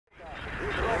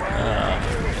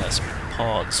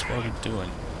pods. What are we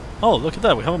doing? Oh, look at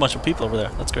that. We have a bunch of people over there.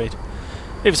 That's great.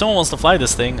 If someone wants to fly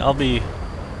this thing, I'll be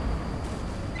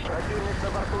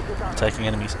attacking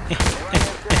enemies.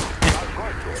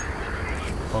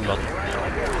 Wrong button.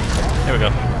 Here we go.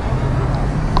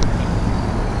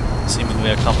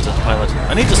 Seemingly a competent pilot.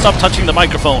 I need to stop touching the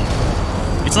microphone.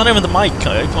 It's not even the mic.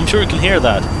 I'm sure you can hear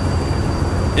that.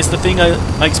 It's the thing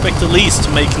I expect the least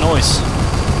to make noise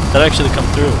that actually come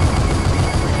through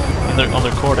on the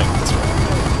recording. It's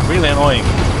really annoying.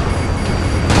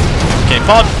 Okay,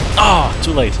 pod! Ah,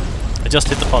 too late. I just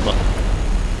hit the pod button.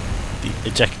 The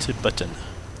eject button.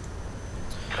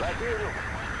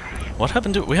 What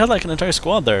happened to... We had like an entire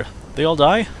squad there. They all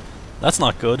die? That's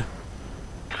not good.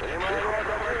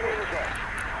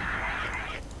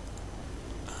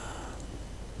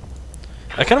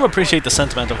 I kind of appreciate the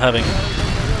sentiment of having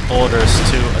orders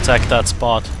to attack that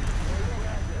spot.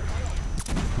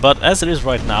 But as it is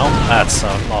right now, that's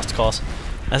a lost cause.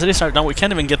 As it is right now, we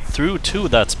can't even get through to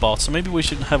that spot, so maybe we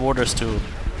should have orders to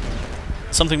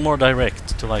something more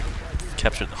direct to like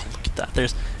capture. Oh, look at that!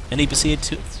 There's an APC,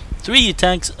 3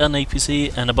 tanks, an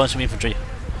APC, and a bunch of infantry.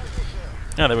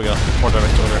 Yeah, there we go. More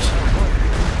direct orders.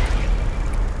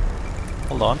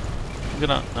 Hold on. I'm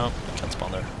gonna... No, I can't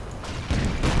spawn there.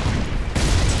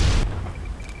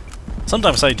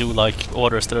 Sometimes I do like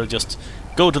orders that are just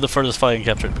go to the furthest flag and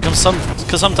capture it.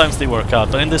 Because sometimes they work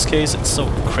out, but in this case it's so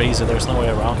crazy, there's no way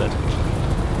around it.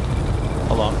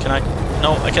 Hold on, can I...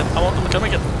 No, I can't. I can't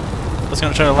make it. I was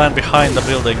gonna try to land behind the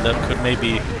building that could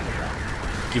maybe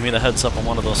give me the heads up on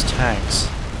one of those tanks.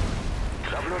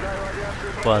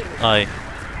 But I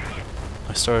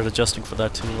started adjusting for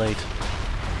that too late.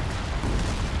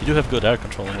 You do have good air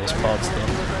control in those pods though.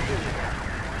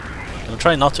 I'm gonna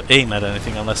try not to aim at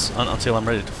anything until I'm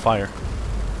ready to fire.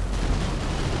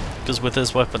 Because with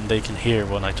this weapon they can hear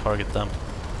when I target them.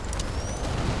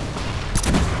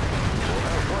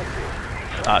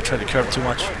 Ah, I tried to curve too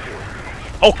much.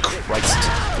 Oh Christ!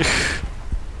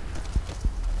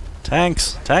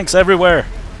 Tanks! Tanks everywhere!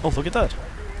 Oh, look at that!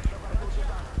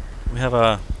 We have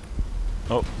a...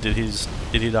 Oh, did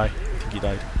he die? I think he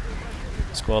died.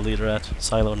 Squad leader at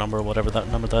silo number, whatever that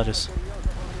number that is.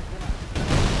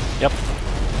 Yep.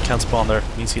 Can't spawn there.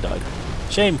 Means he died.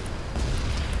 Shame!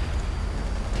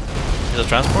 Is it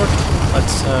transport?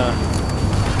 Let's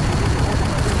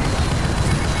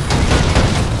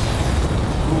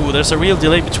Ooh, there's a real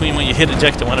delay between when you hit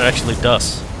eject and when it actually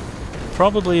does.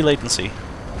 Probably latency.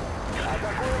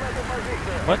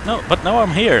 What? No, but now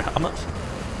I'm here. I'm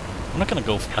not gonna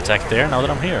go attack there now that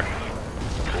I'm here.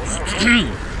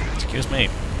 Excuse me.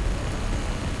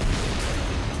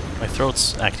 My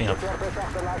throat's acting up.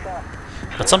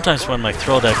 But sometimes when my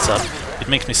throat acts up, it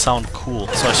makes me sound cool,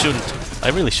 so I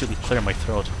really shouldn't clear my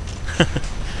throat.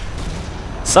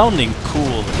 Sounding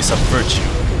cool is a virtue.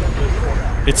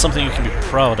 It's something you can be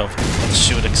proud of and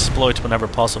should exploit whenever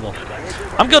possible.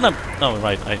 I'm gonna... Oh,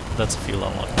 right, that's a field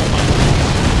unlock.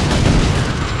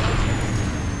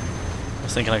 I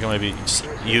was thinking I can maybe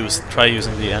just try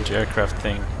using the anti-aircraft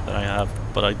thing that I have,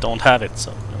 but I don't have it,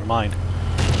 so never mind.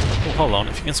 Oh, hold on,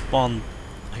 if you can spawn...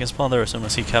 I can spawn there as soon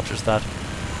as he captures that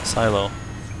silo.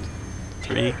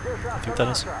 3, I think that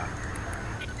is.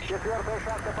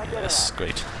 Yes,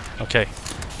 great. Okay,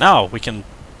 now we can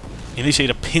initiate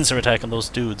a pincer attack on those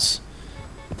dudes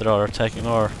that are attacking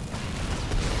our...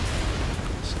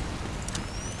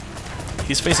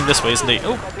 He's facing this way, isn't he?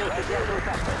 Oh!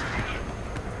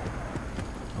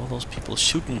 All those people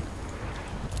shooting.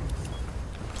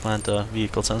 Plant a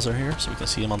vehicle sensor here so we can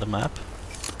see him on the map.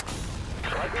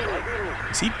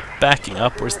 Is he backing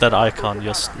up, or is that icon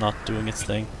just not doing its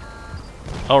thing?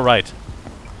 Oh, right.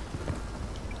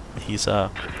 He's a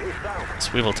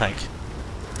swivel tank.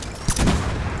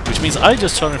 Which means I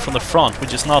just shot him from the front,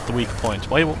 which is not the weak point.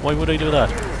 Why would I do that?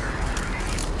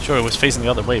 Sure, it was facing the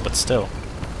other way, but still.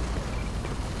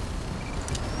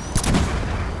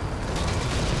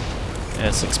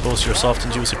 Yes, expose your soft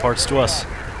and juicy parts to us.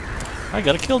 I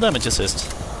got a kill damage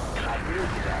assist.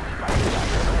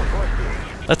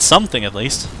 That's something, at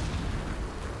least.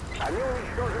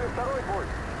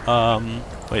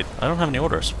 Wait, I don't have any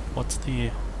orders. What's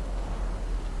the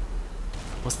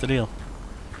deal?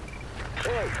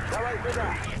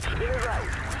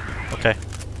 Okay.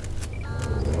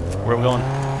 Where are we going?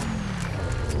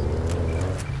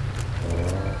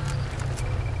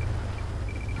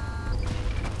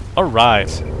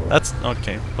 Alright. That's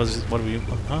okay. What do we...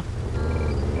 Huh?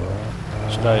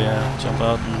 Should I jump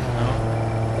out and... No?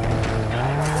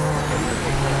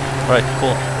 Right,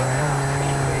 cool.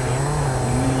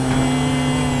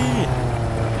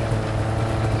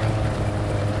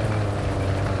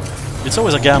 It's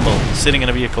always a gamble, sitting in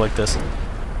a vehicle like this.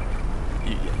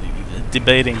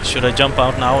 Debating, should I jump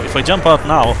out now? If I jump out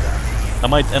now, I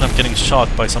might end up getting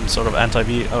shot by some sort of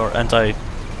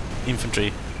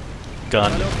anti-infantry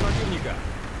gun.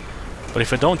 But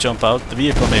if I don't jump out, the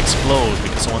vehicle may explode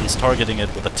because someone's targeting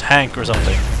it with a tank or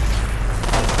something.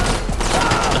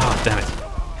 Oh, damn it.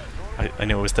 I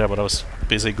knew it was there, but I was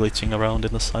busy glitching around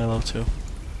in the silo too.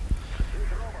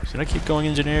 Should I keep going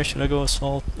engineer? Should I go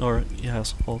assault? Or, yeah,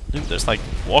 assault. Dude, there's like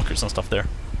walkers and stuff there.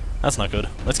 That's not good.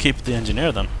 Let's keep the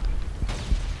engineer then.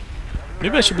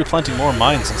 Maybe I should be planting more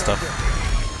mines and stuff.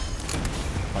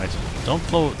 Right.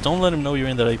 Don't let him know you're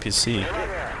in that APC.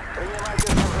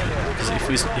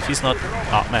 Because if he's not...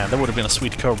 Oh man, that would have been a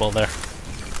sweet curveball there.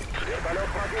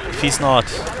 If he's not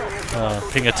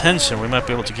paying attention, we might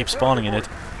be able to keep spawning in it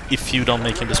if you don't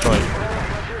make him destroy it.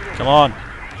 Come on!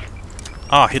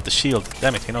 Ah, hit the shield.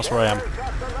 Damn it, he knows where I am.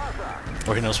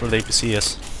 Or he knows where the APC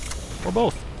is. Or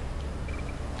both.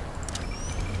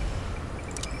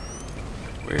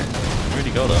 Where'd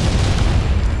he go though?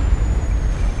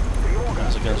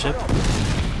 There's a gunship.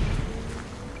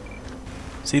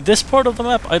 See, this part of the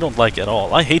map I don't like at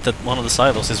all. I hate that one of the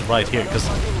silos is right here, because...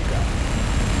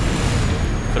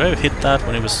 Could I have hit that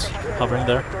when he was hovering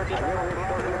there?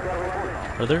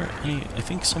 Are there any... I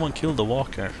think someone killed the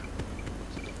walker.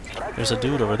 There's a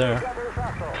dude over there.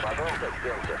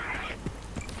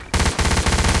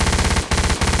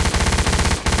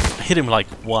 I hit him like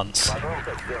once.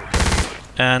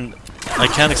 And I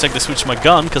can't exactly switch my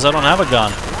gun because I don't have a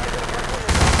gun.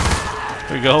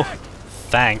 There we go.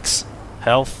 Thanks.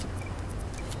 Health.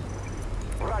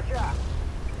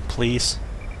 Please.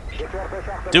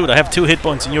 Dude, I have 2 hit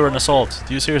points and you're an assault.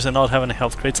 Do you seriously not have any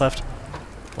health crates left?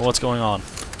 Or what's going on?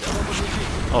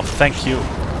 Oh, thank you.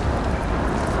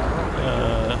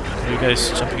 Are you guys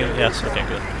jumping in? Yes, okay,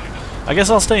 good. I guess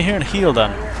I'll stay here and heal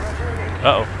then.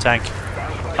 Uh-oh, tank.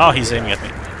 Oh, he's aiming at me.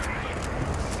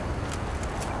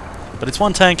 But it's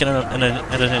one tank and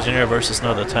an engineer versus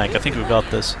another tank. I think we got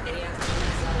this.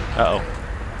 Uh-oh.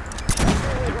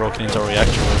 They broke into our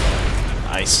reactor room.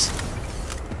 Nice.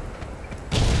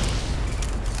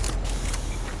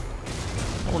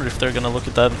 I wonder if they're gonna look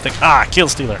at that and think, ah, kill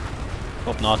stealer.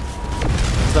 Hope not.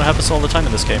 Because that happens all the time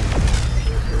in this game.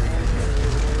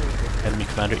 Enemy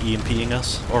commander EMPing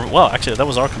us. Or, well, actually, that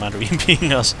was our commander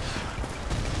EMPing us.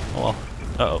 Oh well.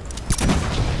 Uh-oh.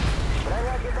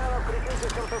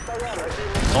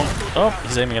 Oh,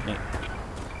 he's aiming at me.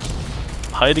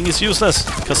 Hiding is useless,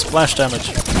 because splash damage.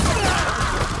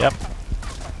 Yep.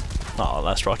 Oh,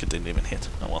 last rocket didn't even hit.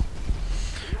 Oh well.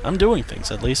 I'm doing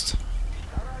things, at least.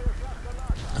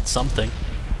 That's something,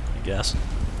 I guess.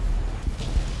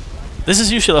 This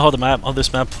is usually how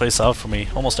this map plays out for me.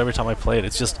 Almost every time I play it,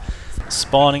 it's just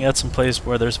spawning at some place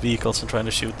where there's vehicles and trying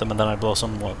to shoot them, and then I blow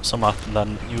some up, and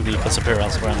then new vehicles appear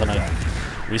elsewhere, and then I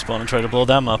respawn and try to blow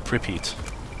them up. Repeat.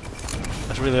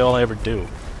 That's really all I ever do.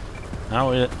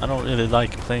 Now I don't really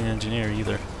like playing engineer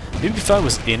either. Maybe if I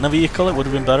was in a vehicle, it would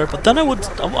have been better. But then I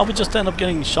would just end up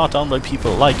getting shot down by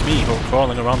people like me who are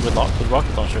crawling around with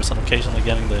rocket launchers and occasionally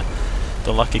getting the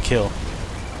lucky kill.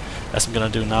 As I'm gonna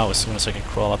do now as soon as I can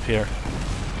crawl up here.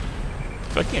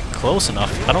 If I can get close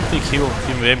enough, I don't think he'll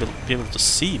be able to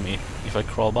see me if I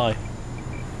crawl by.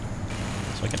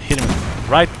 So I can hit him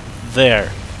right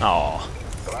there. Oh,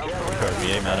 heard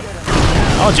me aim at him.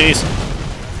 Oh jeez.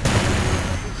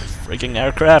 Freaking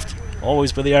aircraft!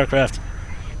 Always with the aircraft.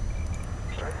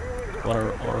 What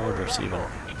are orders even?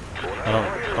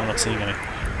 I'm not seeing any.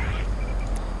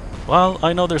 Well,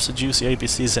 I know there's a juicy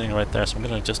APC sitting right there, so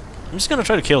I'm just gonna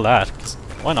try to kill that. 'Cause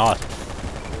why not?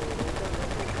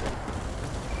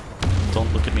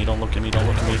 Don't look at me! Don't look at me! Don't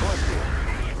look at me!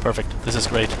 Perfect. This is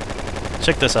great.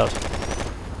 Check this out.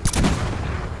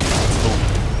 Boom.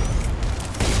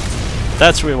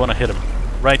 That's where we want to hit him.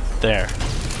 Right there.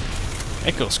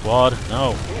 Echo squad.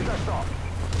 No.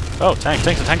 Oh, tank,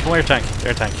 tank, tank, where tank?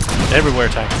 Air tank. Everywhere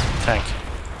tank. Tank.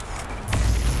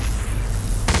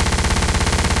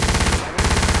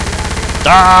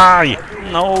 Die!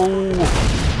 No!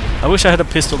 I wish I had a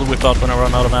pistol to whip out when I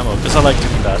run out of ammo, because I like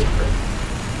doing that.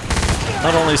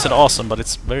 Not only is it awesome, but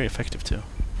it's very effective too.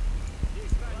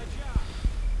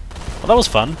 Well, that was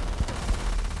fun.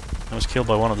 I was killed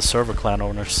by one of the server clan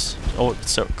owners. Oh,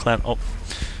 clan. Oh.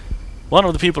 One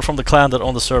of the people from the clan that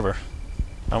own the server.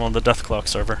 I'm on the Death Clock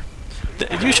server.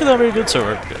 Usually a very good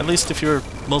server, at least if you're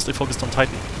mostly focused on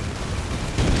Titan.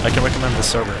 I can recommend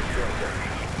this server.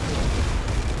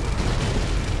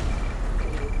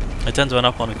 I tend to end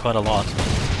up on it quite a lot.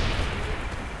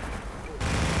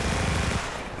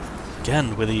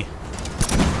 Again with the...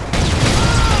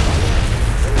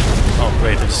 Oh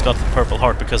great, I just got the purple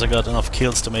heart because I got enough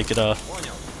kills to make it a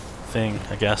thing,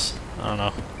 I guess. I don't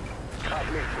know.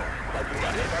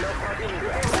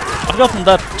 I've gotten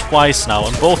that twice now,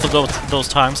 and both of those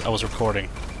times I was recording.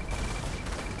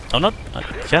 I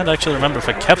can't actually remember if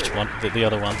I kept the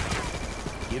other one.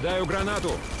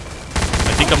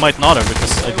 I think I might not have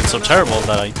because I did so terrible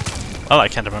that well, I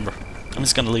can't remember. I'm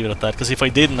just gonna leave it at that, because if I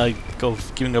did and I go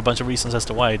giving a bunch of reasons as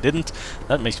to why I didn't,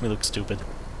 that makes me look stupid.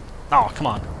 Oh, come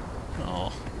on.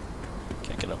 Oh,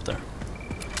 can't get up there.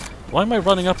 Why am I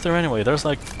running up there anyway? There's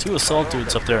like 2 assault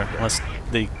dudes up there, unless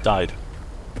they died.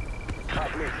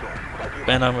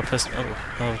 And I'm a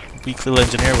weak little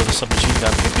engineer with a submachine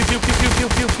gun. Pew pew pew pew pew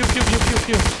pew pew pew pew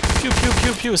pew pew pew pew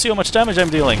pew pew. See how much damage I'm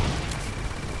dealing.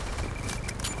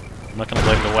 I'm not gonna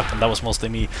blame the weapon. That was mostly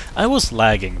me. I was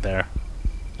lagging there.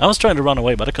 I was trying to run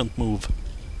away, but I couldn't move.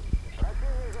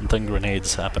 And then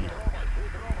grenades happened.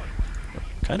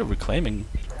 We're kind of reclaiming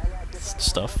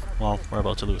stuff. Well, we're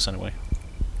about to lose anyway.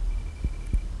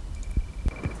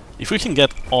 If we can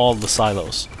get all the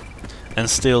silos and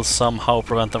still somehow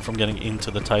prevent them from getting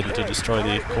into the Titan to destroy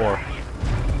the core,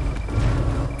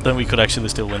 then we could actually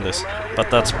still win this. But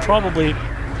that's probably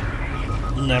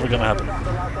never gonna happen.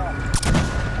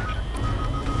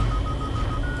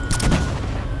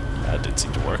 That did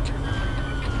seem to work.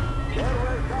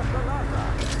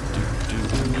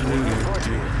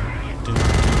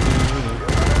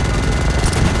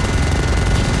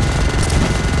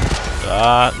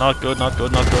 Ah, not good, not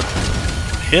good, not good.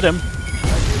 Hit him.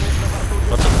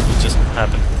 What just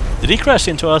happened? Did he crash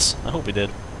into us? I hope he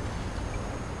did.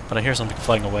 But I hear something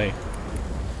flying away.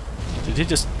 Did he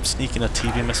just sneak in a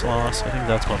TV missile on us? I think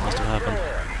that's what must have happened.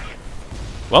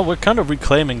 Well, we're kind of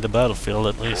reclaiming the battlefield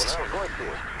at least.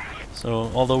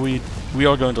 So, although we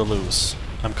are going to lose,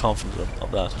 I'm confident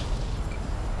of that.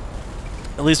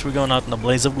 At least we're going out in a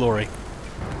blaze of glory.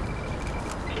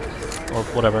 Or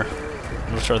whatever.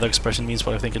 I'm not sure the expression means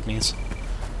what I think it means.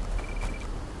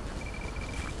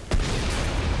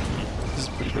 This is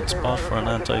a pretty good spot for an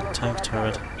anti-tank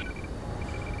turret.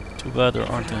 Too bad there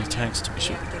aren't any tanks to be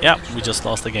shooting. Yeah, we just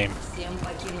lost the game.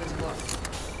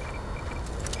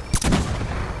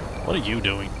 What are you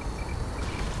doing?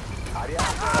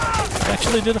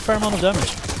 Actually did a fair amount of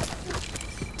damage.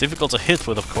 Difficult to hit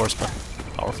with, of course, but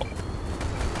powerful.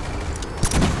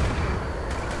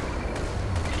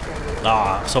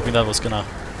 Ah, I was hoping that was gonna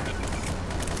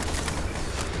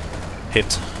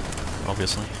hit,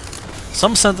 obviously.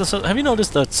 Some sentences... Have you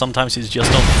noticed that sometimes you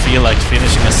just don't feel like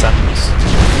finishing a sentence?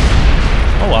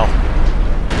 Oh well.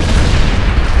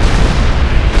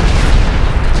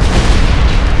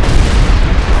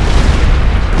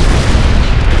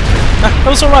 That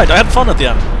was alright, I had fun at the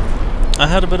end. I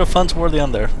had a bit of fun toward the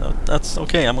end there. That's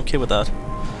okay, I'm okay with that.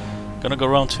 Gonna go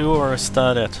round 2, or is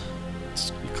that it?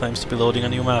 It claims to be loading a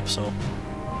new map, so...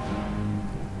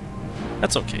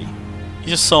 That's okay. You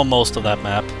just saw most of that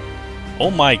map.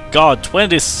 Oh my god,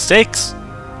 26?!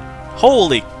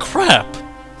 Holy crap!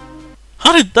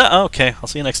 How did that... Okay, I'll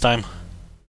see you next time.